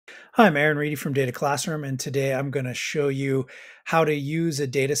Hi, I'm Reedy from DataClassroom, and today I'm going to show you how to use a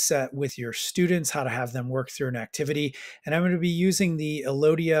data set with your students, how to have them work through an activity. And I'm going to be using the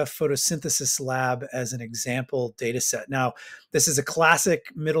Elodea Photosynthesis Lab as an example data set. Now, this is a classic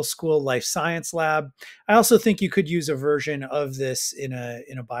middle school life science lab. I also think you could use a version of this in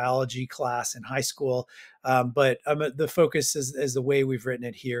a biology class in high school, but the focus is the way we've written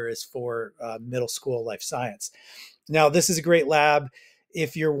it here is for middle school life science. Now, this is a great lab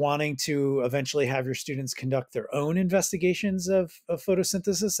if you're wanting to eventually have your students conduct their own investigations of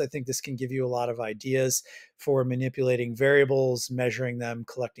photosynthesis. I think this can give you a lot of ideas for manipulating variables, measuring them,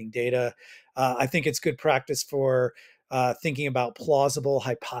 collecting data. I think it's good practice for thinking about plausible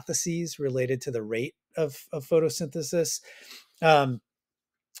hypotheses related to the rate of photosynthesis. Um,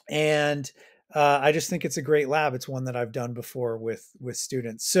 and I just think it's a great lab. It's one that I've done before with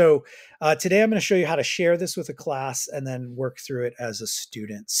students. So today I'm going to show you how to share this with a class and then work through it as a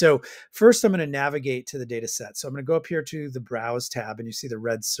student. So first I'm going to navigate to the data set. So I'm going to go up here to the Browse tab, and you see the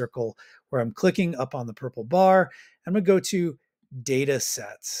red circle where I'm clicking up on the purple bar. I'm going to go to Data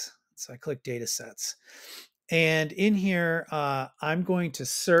Sets. So I click Data Sets. And in here, I'm going to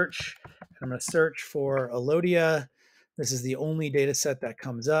search. I'm going to search for Elodea. This is the only data set that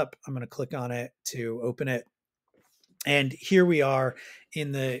comes up. I'm going to click on it to open it. And here we are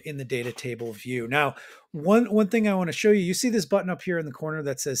in the data table view. Now, one thing I want to show you, you see this button up here in the corner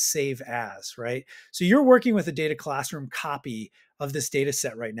that says Save As, right? So you're working with a DataClassroom copy of this data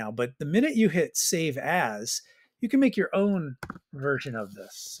set right now. But the minute you hit Save As, you can make your own version of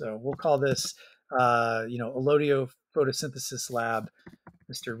this. So we'll call this, Elodea Photosynthesis Lab,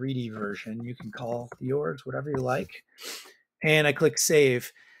 Mr. Reedy version. You can call yours whatever you like. And I click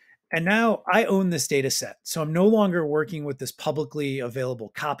Save. And now I own this data set. So I'm no longer working with this publicly available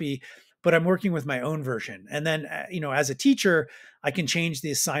copy, but I'm working with my own version. And then, as a teacher, I can change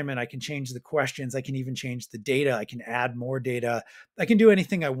the assignment. I can change the questions. I can even change the data. I can add more data. I can do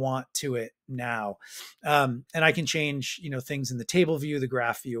anything I want to it now. And I can change, things in the table view, the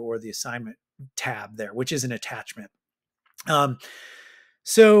graph view, or the assignment tab there, which is an attachment.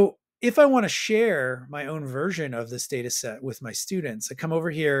 So if I want to share my own version of this data set with my students, I come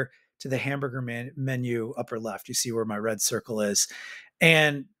over here to the hamburger menu upper left. You see where my red circle is.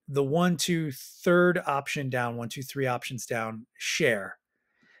 And the 1, 2, third option down, 1, 2, 3 options down, share.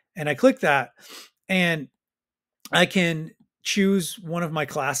 And I click that, and I can choose one of my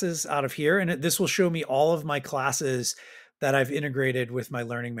classes out of here. And this will show me all of my classes that I've integrated with my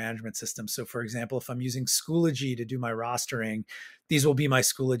learning management system. So for example, if I'm using Schoology to do my rostering, these will be my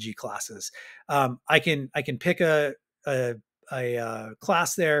Schoology classes. I can pick a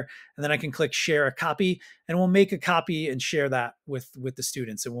class there, and then I can click share a copy, and we'll make a copy and share that with the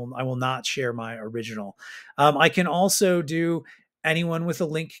students. I will not share my original. I can also do anyone with a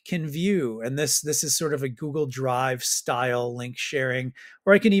link can view, and this is sort of a Google Drive style link sharing,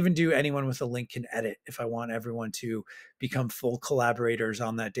 or I can even do anyone with a link can edit if I want everyone to become full collaborators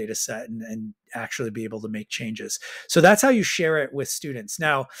on that data set and actually be able to make changes. So that's how you share it with students.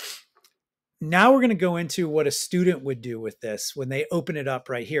 Now we're going to go into what a student would do with this when they open it up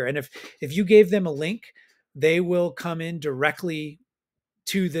right here. And if you gave them a link, they will come in directly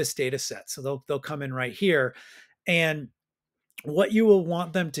to this data set. So they'll come in right here, and what you will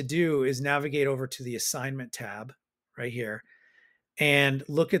want them to do is navigate over to the assignment tab right here and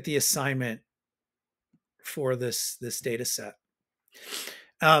look at the assignment for this data set.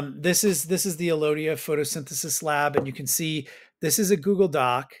 This is the Elodea Photosynthesis Lab, and you can see this is a Google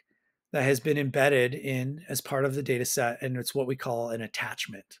Doc that has been embedded in as part of the data set, and it's what we call an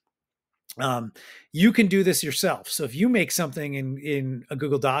attachment. You can do this yourself. So if you make something in a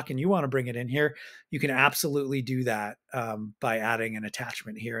Google Doc and you want to bring it in here, you can absolutely do that by adding an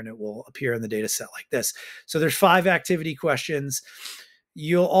attachment here, and it will appear in the data set like this. So there's 5 activity questions.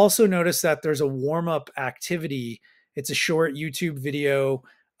 You'll also notice that there's a warm-up activity. It's a short YouTube video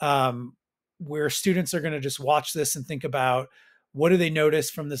where students are going to just watch this and think about, what do they notice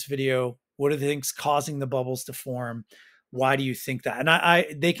from this video? What are the things causing the bubbles to form? Why do you think that?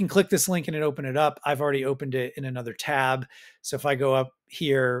 And they can click this link and open it up. I've already opened it in another tab. So if I go up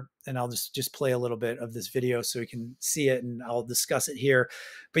here, and I'll just play a little bit of this video so we can see it, and I'll discuss it here.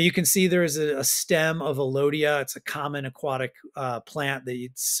 But you can see there is a stem of Elodea. It's a common aquatic plant that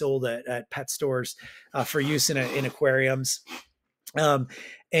it's sold at pet stores for use in aquariums.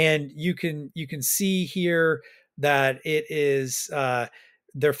 And you can see here that it is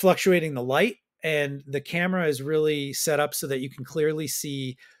they're fluctuating the light, and the camera is really set up so that you can clearly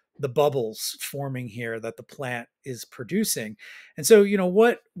see the bubbles forming here that the plant is producing. And so,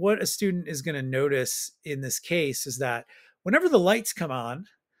 what a student is going to notice in this case is that whenever the lights come on,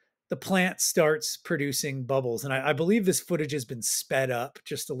 the plant starts producing bubbles. And I believe this footage has been sped up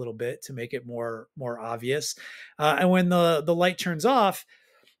just a little bit to make it more obvious. And when the light turns off,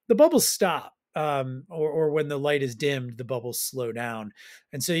 the bubbles stop. Or when the light is dimmed, the bubbles slow down.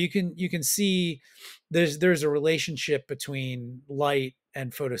 And so you can see there's a relationship between light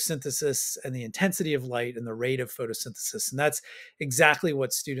and photosynthesis and the intensity of light and the rate of photosynthesis. And that's exactly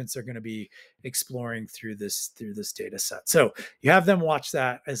what students are going to be exploring through this data set. So you have them watch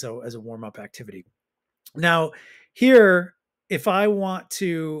that as a warm-up activity. Now, here, if I want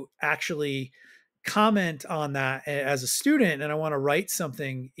to actually comment on that as a student and I want to write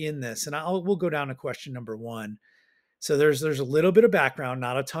something in this, and we'll go down to question number 1. So there's a little bit of background,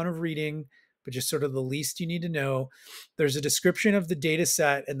 not a ton of reading, but just sort of the least you need to know. There's a description of the data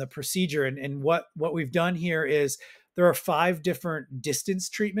set and the procedure. And what we've done here is there are 5 different distance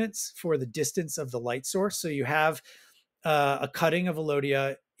treatments for the distance of the light source. So you have a cutting of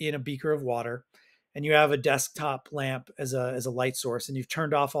Elodea in a beaker of water, and you have a desktop lamp as a light source, and you've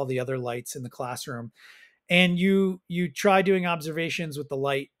turned off all the other lights in the classroom. And you try doing observations with the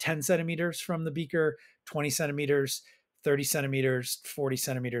light 10 centimeters from the beaker, 20 centimeters, 30 centimeters, 40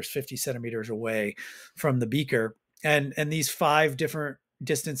 centimeters, 50 centimeters away from the beaker. And these 5 different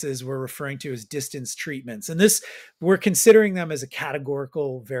distances we're referring to as distance treatments. And this, we're considering them as a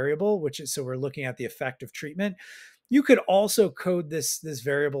categorical variable, which is, so we're looking at the effect of treatment. You could also code this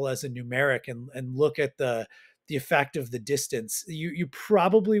variable as a numeric and look at the effect of the distance. You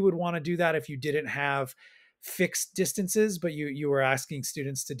probably would want to do that if you didn't have fixed distances, but you were asking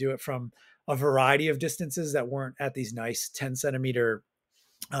students to do it from a variety of distances that weren't at these nice 10 centimeter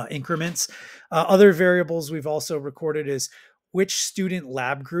increments. Other variables we've also recorded is which student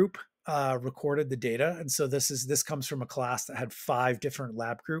lab group recorded the data. And so this comes from a class that had 5 different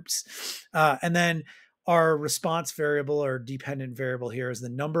lab groups. And then our response variable or dependent variable here is the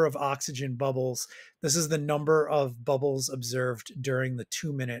number of oxygen bubbles. This is the number of bubbles observed during the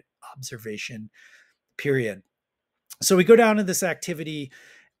 2-minute observation period. So we go down to this activity,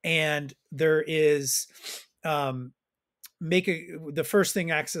 and there is the first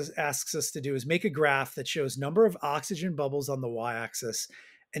thing asks us to do is make a graph that shows number of oxygen bubbles on the y-axis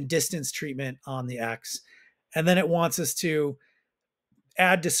and distance treatment on the x. And then it wants us to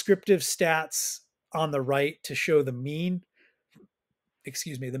add descriptive stats on the right to show the mean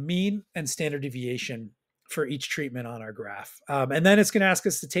and standard deviation for each treatment on our graph. And then it's going to ask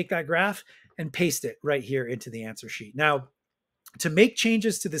us to take that graph and paste it right here into the answer sheet. Now, to make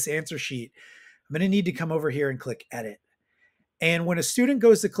changes to this answer sheet, I'm going to need to come over here and click edit. And when a student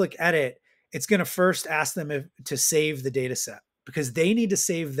goes to click edit, it's going to first ask them to save the data set, because they need to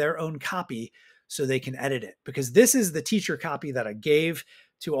save their own copy so they can edit it, because this is the teacher copy that I gave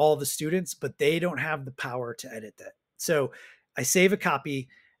to all the students, but they don't have the power to edit that. So I save a copy,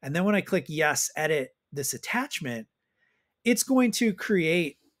 and then when I click yes, edit this attachment, it's going to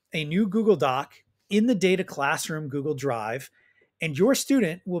create a new Google Doc in the DataClassroom Google Drive, and your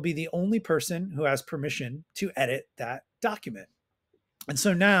student will be the only person who has permission to edit that document. And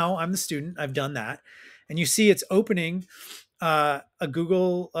so now I'm the student, I've done that, and you see it's opening a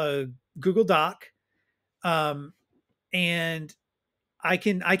Google Doc, and I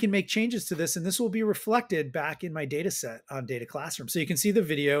can make changes to this, and this will be reflected back in my data set on DataClassroom. So you can see the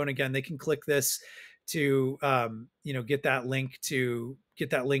video, and again, they can click this to get that link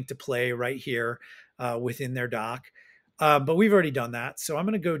to play right here within their doc. But we've already done that, so I'm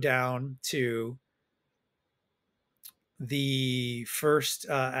going to go down to the first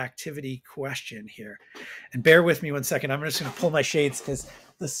activity question here, and bear with me one second. I'm just going to pull my shades because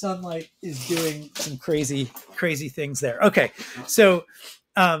the sunlight is doing some crazy things there. Okay, so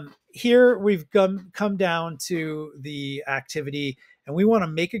here we've come down to the activity, and we want to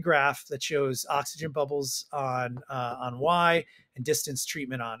make a graph that shows oxygen bubbles on Y and distance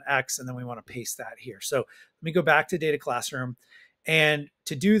treatment on X, and then we want to paste that here. So let me go back to DataClassroom. And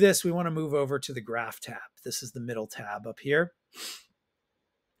to do this, we want to move over to the graph tab. This is the middle tab up here.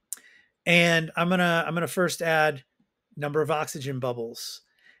 And I'm gonna first add number of oxygen bubbles.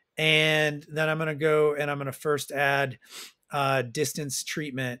 And then I'm gonna go and I'm gonna first add distance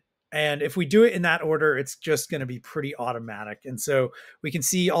treatment. And if we do it in that order, it's just going to be pretty automatic. And so we can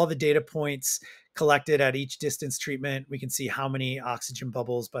see all the data points collected at each distance treatment. We can see how many oxygen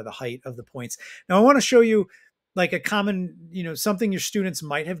bubbles by the height of the points. Now I want to show you like a common, something your students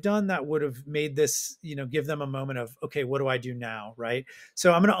might have done that would have made this, give them a moment of, okay, what do I do now? Right.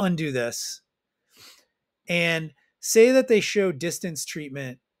 So I'm going to undo this and say that they show distance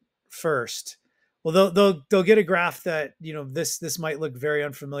treatment first. Well, they'll get a graph that, this might look very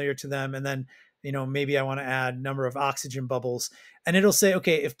unfamiliar to them. And then maybe I want to add number of oxygen bubbles, and it'll say,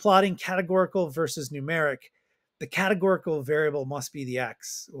 okay, if plotting categorical versus numeric, the categorical variable must be the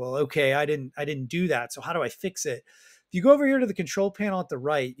X. Well, okay, I didn't do that. So how do I fix it? If you go over here to the control panel at the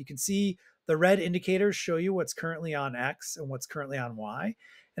right, you can see the red indicators show you what's currently on X and what's currently on Y.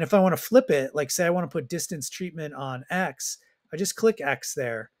 And if I want to flip it, like say I want to put distance treatment on X, I just click X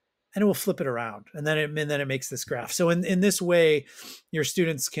there and it will flip it around. And then it makes this graph. So in this way, your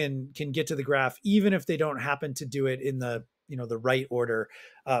students can get to the graph, even if they don't happen to do it in the the right order.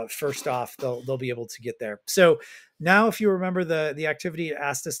 First off, they'll be able to get there. So now if you remember the activity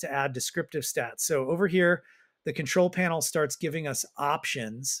asked us to add descriptive stats. So over here, the control panel starts giving us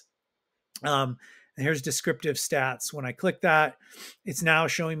options. And here's descriptive stats. When I click that, it's now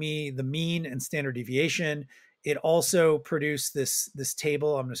showing me the mean and standard deviation. It also produced this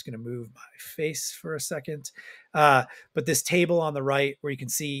table. I'm just going to move my face for a second. But this table on the right where you can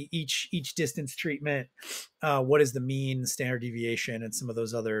see each distance treatment, what is the mean, standard deviation, and some of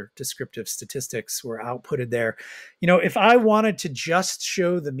those other descriptive statistics were outputted there. If I wanted to just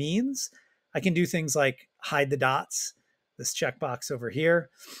show the means, I can do things like hide the dots, this checkbox over here,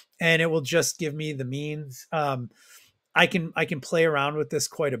 and it will just give me the means. I can play around with this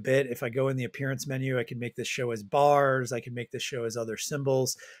quite a bit. If I go in the appearance menu, I can make this show as bars. I can make this show as other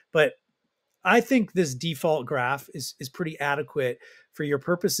symbols. But I think this default graph is pretty adequate for your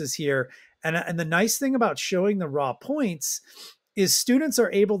purposes here. And the nice thing about showing the raw points is students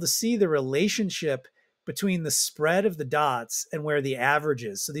are able to see the relationship between the spread of the dots and where the average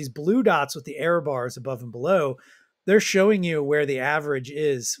is. So these blue dots with the error bars above and below, they're showing you where the average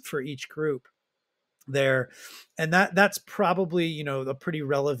is for each group there. And that's probably, a pretty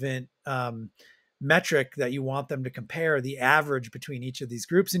relevant metric that you want them to compare the average between each of these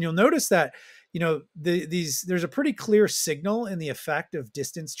groups. And you'll notice that, there's a pretty clear signal in the effect of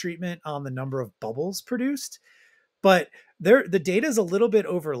distance treatment on the number of bubbles produced. But the data is a little bit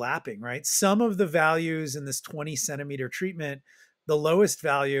overlapping, right? Some of the values in this 20 centimeter treatment, the lowest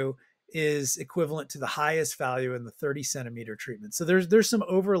value is equivalent to the highest value in the 30 centimeter treatment. So there's some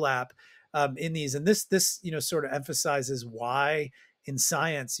overlap in these, and this sort of emphasizes why in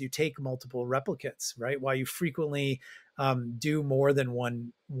science you take multiple replicates, right? Why you frequently do more than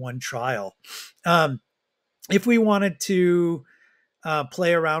one trial. If we wanted to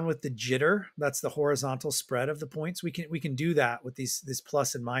play around with the jitter, that's the horizontal spread of the points, we can do that with this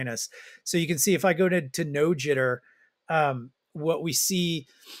plus and minus. So you can see if I go to no jitter, what we see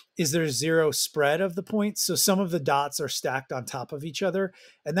is there's zero spread of the points. So some of the dots are stacked on top of each other.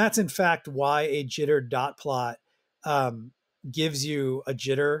 And that's in fact why a jitter dot plot gives you a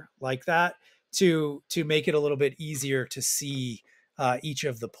jitter like that to make it a little bit easier to see each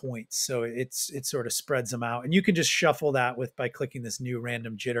of the points. So it sort of spreads them out. And you can just shuffle that by clicking this new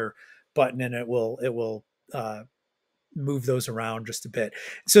random jitter button, and it will move those around just a bit.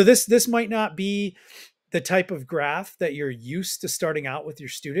 So this might not be the type of graph that you're used to starting out with your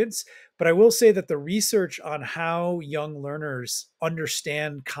students. But I will say that the research on how young learners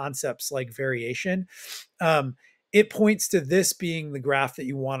understand concepts like variation, it points to this being the graph that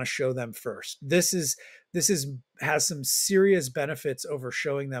you want to show them first. This has some serious benefits over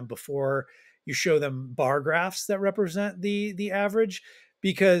showing them before you show them bar graphs that represent the average,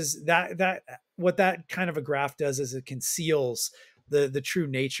 because what that kind of a graph does is it conceals the true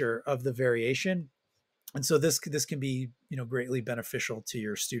nature of the variation. And so this can be, greatly beneficial to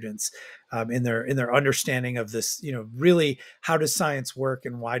your students in their understanding of this, really how does science work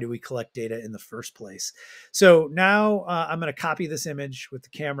and why do we collect data in the first place? So now I'm going to copy this image with the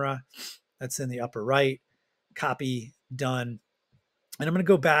camera that's in the upper right, copy, done. And I'm going to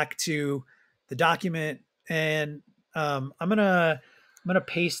go back to the document, and I'm going to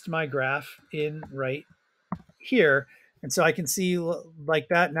paste my graph in right here. And so I can see like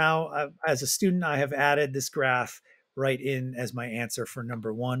that now, as a student, I have added this graph right in as my answer for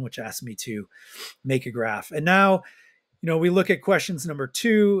number 1, which asked me to make a graph. And now, we look at questions number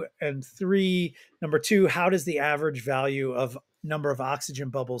 2 and 3. Number 2, how does the average value of number of oxygen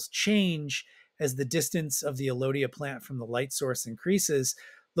bubbles change as the distance of the Elodea plant from the light source increases?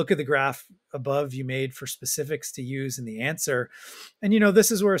 Look at the graph above you made for specifics to use in the answer. And, this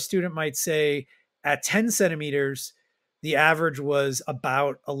is where a student might say at 10 centimeters, the average was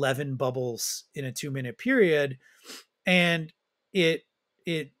about 11 bubbles in a 2-minute period. And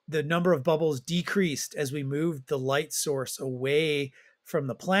the number of bubbles decreased as we moved the light source away from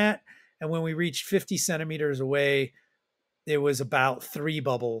the plant. And when we reached 50 centimeters away, it was about 3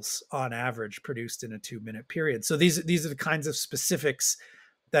 bubbles on average produced in a 2-minute period. So these are the kinds of specifics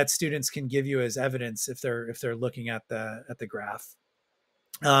that students can give you as evidence if they're looking at the graph.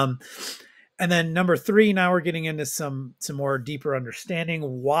 And then number 3, now we're getting into some more deeper understanding.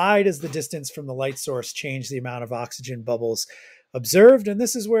 Why does the distance from the light source change the amount of oxygen bubbles observed? And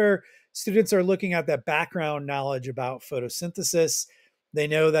this is where students are looking at that background knowledge about photosynthesis. They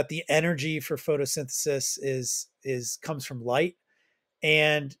know that the energy for photosynthesis comes from light,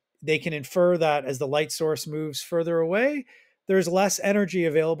 and they can infer that as the light source moves further away, there's less energy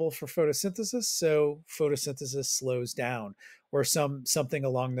available for photosynthesis, so photosynthesis slows down, or something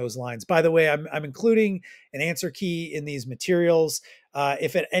along those lines. By the way, I'm including an answer key in these materials.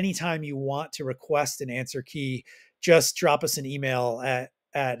 If at any time you want to request an answer key, just drop us an email at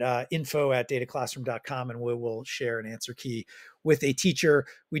info@dataclassroom.com, and we will share an answer key with a teacher.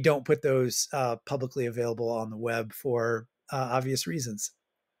 We don't put those publicly available on the web for obvious reasons.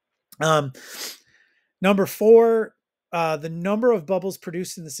 Number 4, the number of bubbles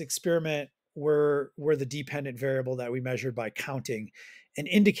produced in this experiment were the dependent variable that we measured by counting, and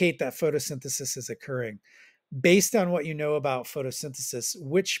indicate that photosynthesis is occurring. Based on what you know about photosynthesis,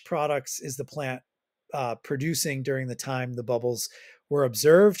 which products is the plant producing during the time the bubbles were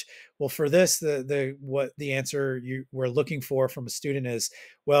observed? Well, for this, what the answer we're looking for from a student is,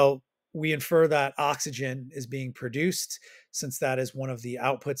 well, we infer that oxygen is being produced, since that is one of the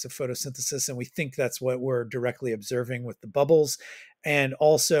outputs of photosynthesis, and we think that's what we're directly observing with the bubbles. And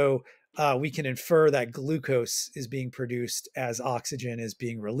also, we can infer that glucose is being produced as oxygen is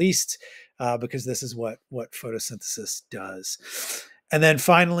being released, because this is what photosynthesis does. And then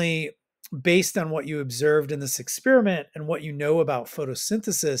finally, based on what you observed in this experiment and what you know about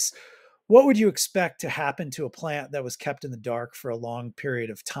photosynthesis, what would you expect to happen to a plant that was kept in the dark for a long period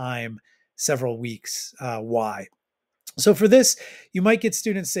of time, several weeks? Why? So for this, you might get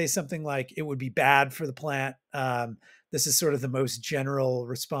students say something like, it would be bad for the plant. This is sort of the most general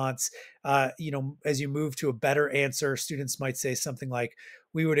response. As you move to a better answer, students might say something like,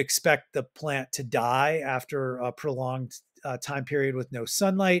 we would expect the plant to die after a prolonged time period with no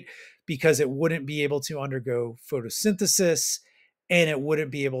sunlight, because it wouldn't be able to undergo photosynthesis, and it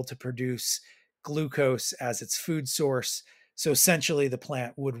wouldn't be able to produce glucose as its food source. So essentially, the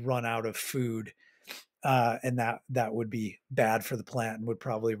plant would run out of food, and that would be bad for the plant and would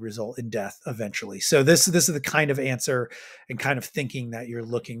probably result in death eventually. So this is the kind of answer and kind of thinking that you're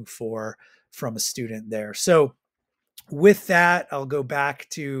looking for from a student there. So with that, I'll go back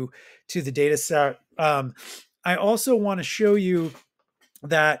to the data set. I also want to show you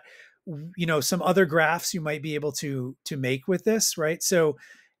that, some other graphs you might be able to make with this, right? So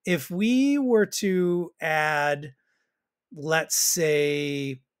if we were to add, let's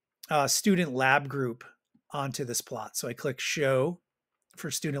say, a student lab group onto this plot. So I click show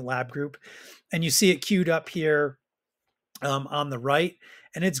for student lab group, and you see it queued up here on the right,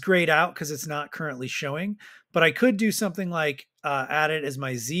 and it's grayed out because it's not currently showing. But I could do something like add it as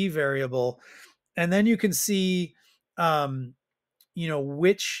my Z variable, and then you can see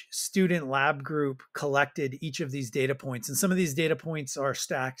which student lab group collected each of these data points. And some of these data points are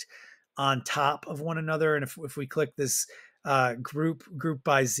stacked on top of one another. And if we click this group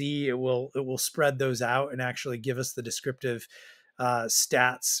by Z, it will spread those out and actually give us the descriptive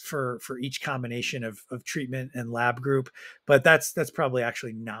stats for each combination of treatment and lab group. But that's probably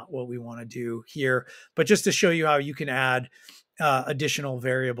actually not what we want to do here. But just to show you how you can add additional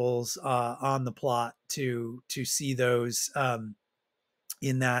variables on the plot to see those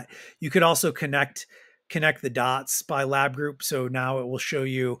in that. You could also connect the dots by lab group. So now it will show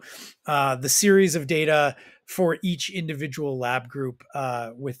you the series of data for each individual lab group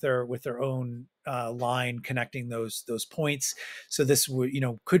with their own line connecting those points. So this would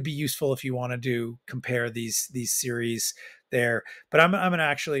could be useful if you wanted to compare these series there. But I'm going to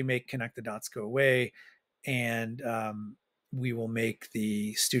actually make connect the dots go away, and we will make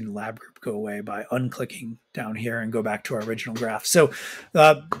the student lab group go away by unclicking down here and go back to our original graph. So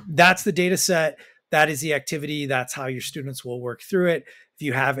that's the data set. That is the activity. That's how your students will work through it. If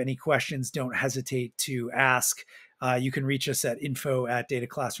you have any questions, don't hesitate to ask. You can reach us at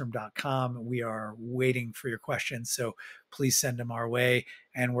info@dataclassroom.com. We are waiting for your questions, so please send them our way,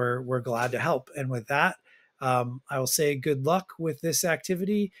 and we're glad to help. And with that, I will say good luck with this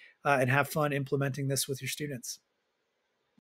activity and have fun implementing this with your students.